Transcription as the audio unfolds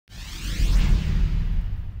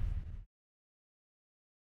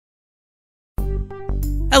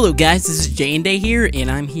Hello guys, this is Yandere here, and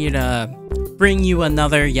I'm here to bring you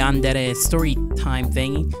another Yandere story time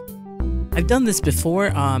thing. I've done this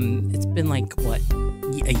before. It's been like, what,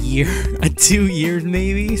 a year, 2 years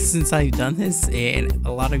maybe, since I've done this, and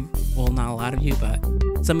a lot of, well, not a lot of you, but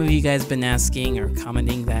some of you guys have been asking or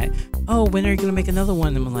commenting that, oh, when are you gonna make another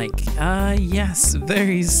one? And I'm like, yes,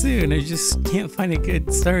 very soon. I just can't find a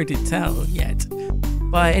good story to tell yet.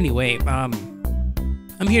 But anyway,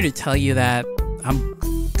 I'm here to tell you that I'm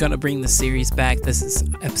gonna bring the series back. This is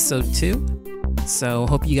episode 2, so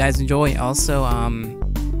hope you guys enjoy. Also,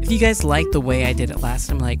 if you guys like the way I did it last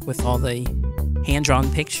time, like with all the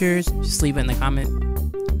hand-drawn pictures, just leave it in the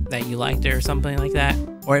comment that you liked it or something like that.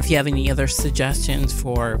 Or if you have any other suggestions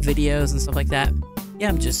for videos and stuff like that,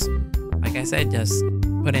 yeah, just, like I said, just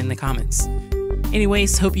put it in the comments.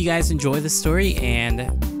 Anyways, hope you guys enjoy the story,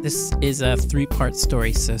 and this is a 3-part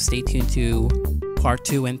story, so stay tuned to part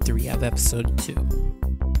 2 and 3 of episode 2.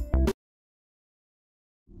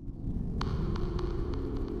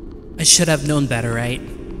 I should have known better, right?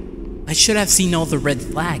 I should have seen all the red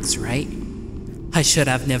flags, right? I should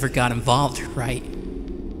have never got involved, right?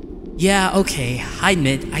 Yeah, okay, I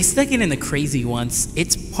admit, I stuck it in the crazy once.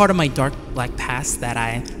 It's part of my dark black past that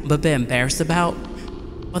I'm a bit embarrassed about.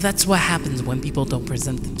 Well, that's what happens when people don't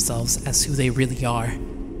present themselves as who they really are.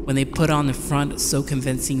 When they put on the front so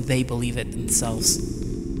convincing they believe it themselves.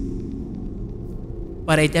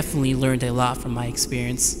 But I definitely learned a lot from my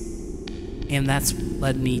experience. And that's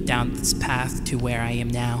led me down this path to where I am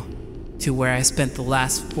now. To where I spent the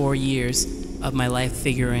last 4 years of my life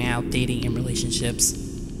figuring out dating and relationships.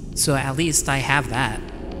 So at least I have that.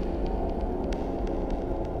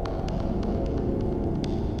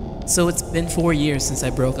 So it's been 4 years since I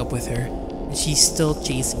broke up with her, and she's still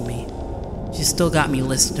chasing me. She's still got me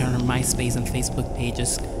listed on her MySpace and Facebook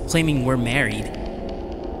pages, claiming we're married.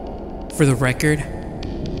 For the record,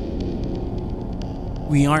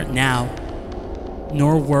 we aren't now,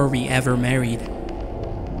 nor were we ever married.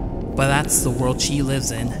 But that's the world she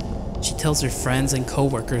lives in. She tells her friends and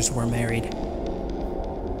coworkers we're married.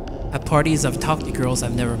 At parties, I've talked to girls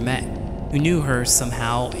I've never met, who knew her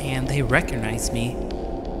somehow, and they recognized me.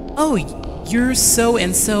 Oh, you're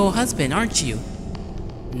so-and-so husband, aren't you?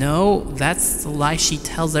 No, that's the lie she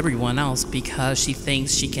tells everyone else because she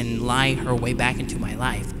thinks she can lie her way back into my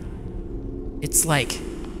life. It's like,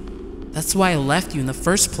 that's why I left you in the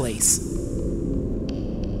first place.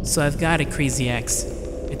 So I've got a crazy ex.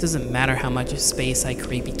 It doesn't matter how much space I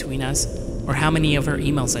create between us, or how many of her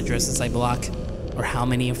email addresses I block, or how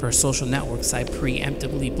many of her social networks I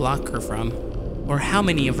preemptively block her from, or how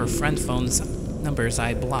many of her friend phones numbers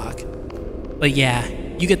I block. But yeah,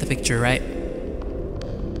 you get the picture, right?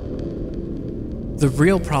 The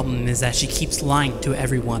real problem is that she keeps lying to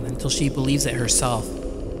everyone until she believes it herself.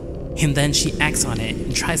 And then she acts on it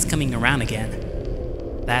and tries coming around again.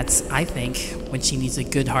 That's, I think, when she needs a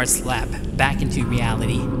good hard slap back into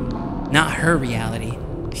reality. Not her reality,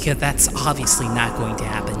 because that's obviously not going to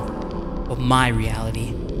happen. But my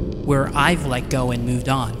reality, where I've let go and moved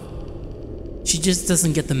on. She just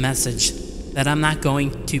doesn't get the message that I'm not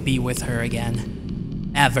going to be with her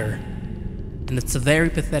again. Ever. And it's a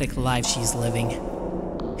very pathetic life she's living.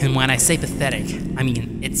 And when I say pathetic, I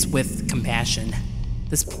mean it's with compassion.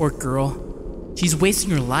 This poor girl, she's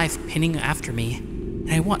wasting her life pinning after me,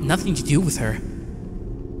 and I want nothing to do with her.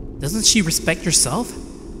 Doesn't she respect herself?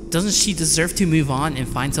 Doesn't she deserve to move on and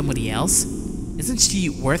find somebody else? Isn't she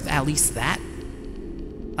worth at least that?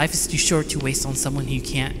 Life is too short to waste on someone who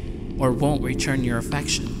can't or won't return your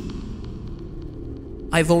affection.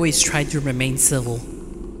 I've always tried to remain civil.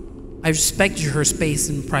 I respect her space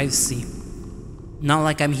and privacy. Not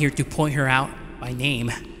like I'm here to point her out by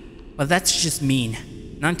name, but that's just mean,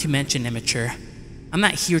 not to mention immature. I'm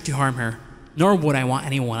not here to harm her, nor would I want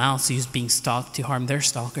anyone else who's being stalked to harm their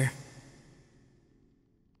stalker.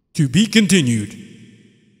 To be continued.